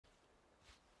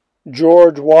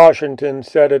George Washington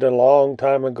said it a long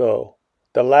time ago.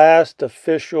 The last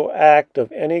official act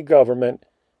of any government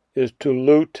is to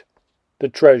loot the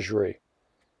treasury.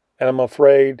 And I'm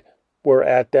afraid we're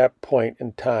at that point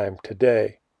in time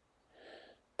today.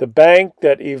 The bank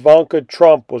that Ivanka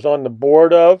Trump was on the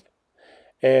board of,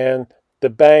 and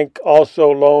the bank also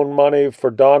loaned money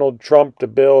for Donald Trump to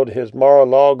build his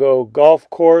Mar-a-Lago golf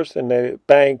course, and the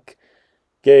bank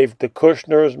gave the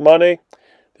Kushners money.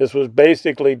 This was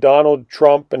basically Donald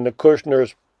Trump and the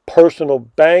Kushners' personal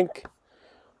bank.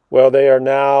 Well, they are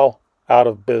now out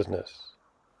of business.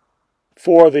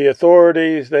 For the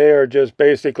authorities, they are just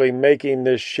basically making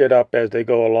this shit up as they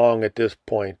go along at this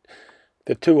point.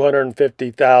 The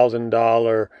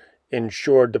 $250,000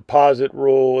 insured deposit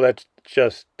rule, that's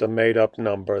just a made-up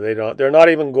number. They're not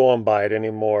even going by it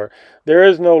anymore. There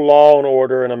is no law and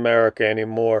order in America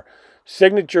anymore.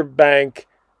 Signature Bank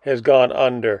has gone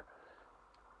under.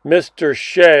 Mr.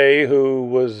 Shea, who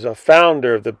was a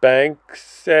founder of the bank,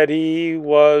 said he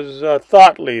was a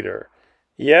thought leader.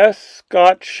 Yes,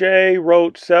 Scott Shea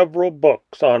wrote several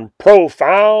books on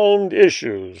profound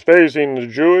issues facing the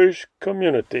Jewish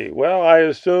community. Well, I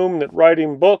assume that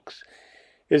writing books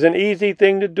is an easy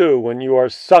thing to do when you are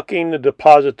sucking the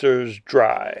depositors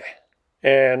dry.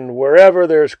 And wherever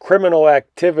there's criminal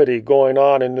activity going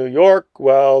on in New York,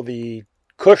 well, the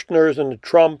Kushners and the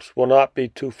Trumps will not be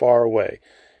too far away.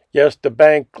 Yes, the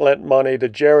bank lent money to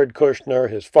Jared Kushner,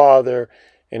 his father,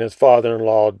 and his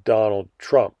father-in-law, Donald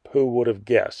Trump. Who would have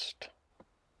guessed?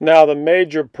 Now, the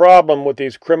major problem with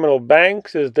these criminal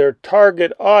banks is their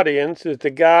target audience is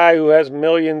the guy who has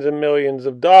millions and millions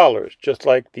of dollars, just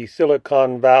like the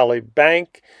Silicon Valley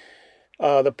Bank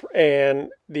and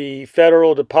the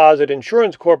Federal Deposit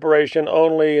Insurance Corporation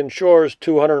only insures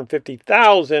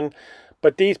 $250,000.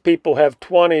 But these people have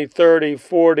 20, 30,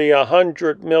 40,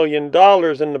 $100 million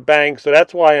in the bank. So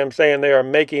that's why I'm saying they are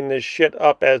making this shit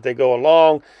up as they go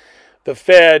along. The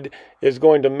Fed is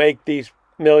going to make these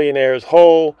millionaires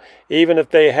whole. Even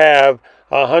if they have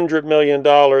 $100 million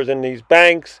in these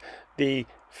banks, the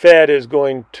Fed is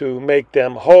going to make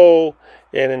them whole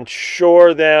and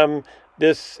insure them.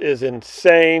 This is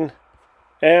insane.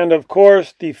 And of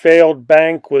course, the failed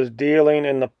bank was dealing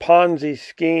in the Ponzi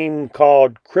scheme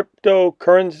called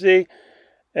cryptocurrency.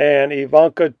 And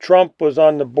Ivanka Trump was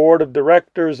on the board of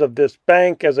directors of this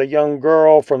bank as a young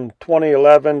girl from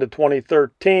 2011 to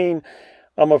 2013.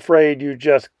 I'm afraid you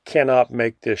just cannot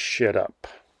make this shit up.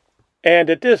 And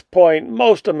at this point,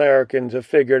 most Americans have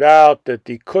figured out that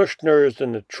the Kushners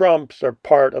and the Trumps are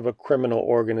part of a criminal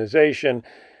organization,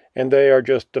 and they are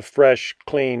just a fresh,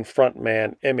 clean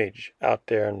frontman image out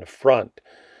there in the front.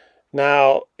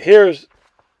 Now, here's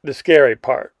the scary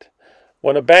part.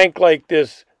 When a bank like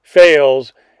this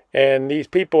fails, and these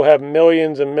people have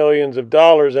millions and millions of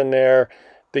dollars in there,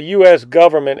 the U.S.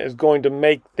 government is going to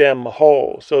make them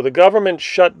whole. So the government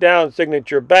shut down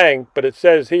Signature Bank, but it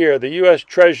says here, the U.S.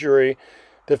 Treasury,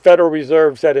 the Federal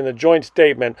Reserve said in a joint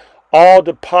statement, all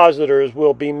depositors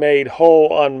will be made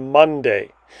whole on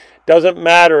Monday. Doesn't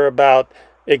matter about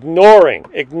ignoring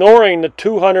the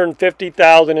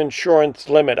 $250,000 insurance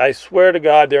limit. I swear to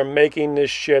God, they're making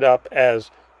this shit up as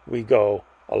we go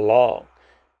along.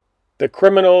 The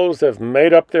criminals have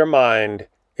made up their mind.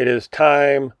 It is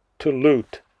time to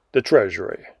loot the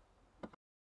treasury.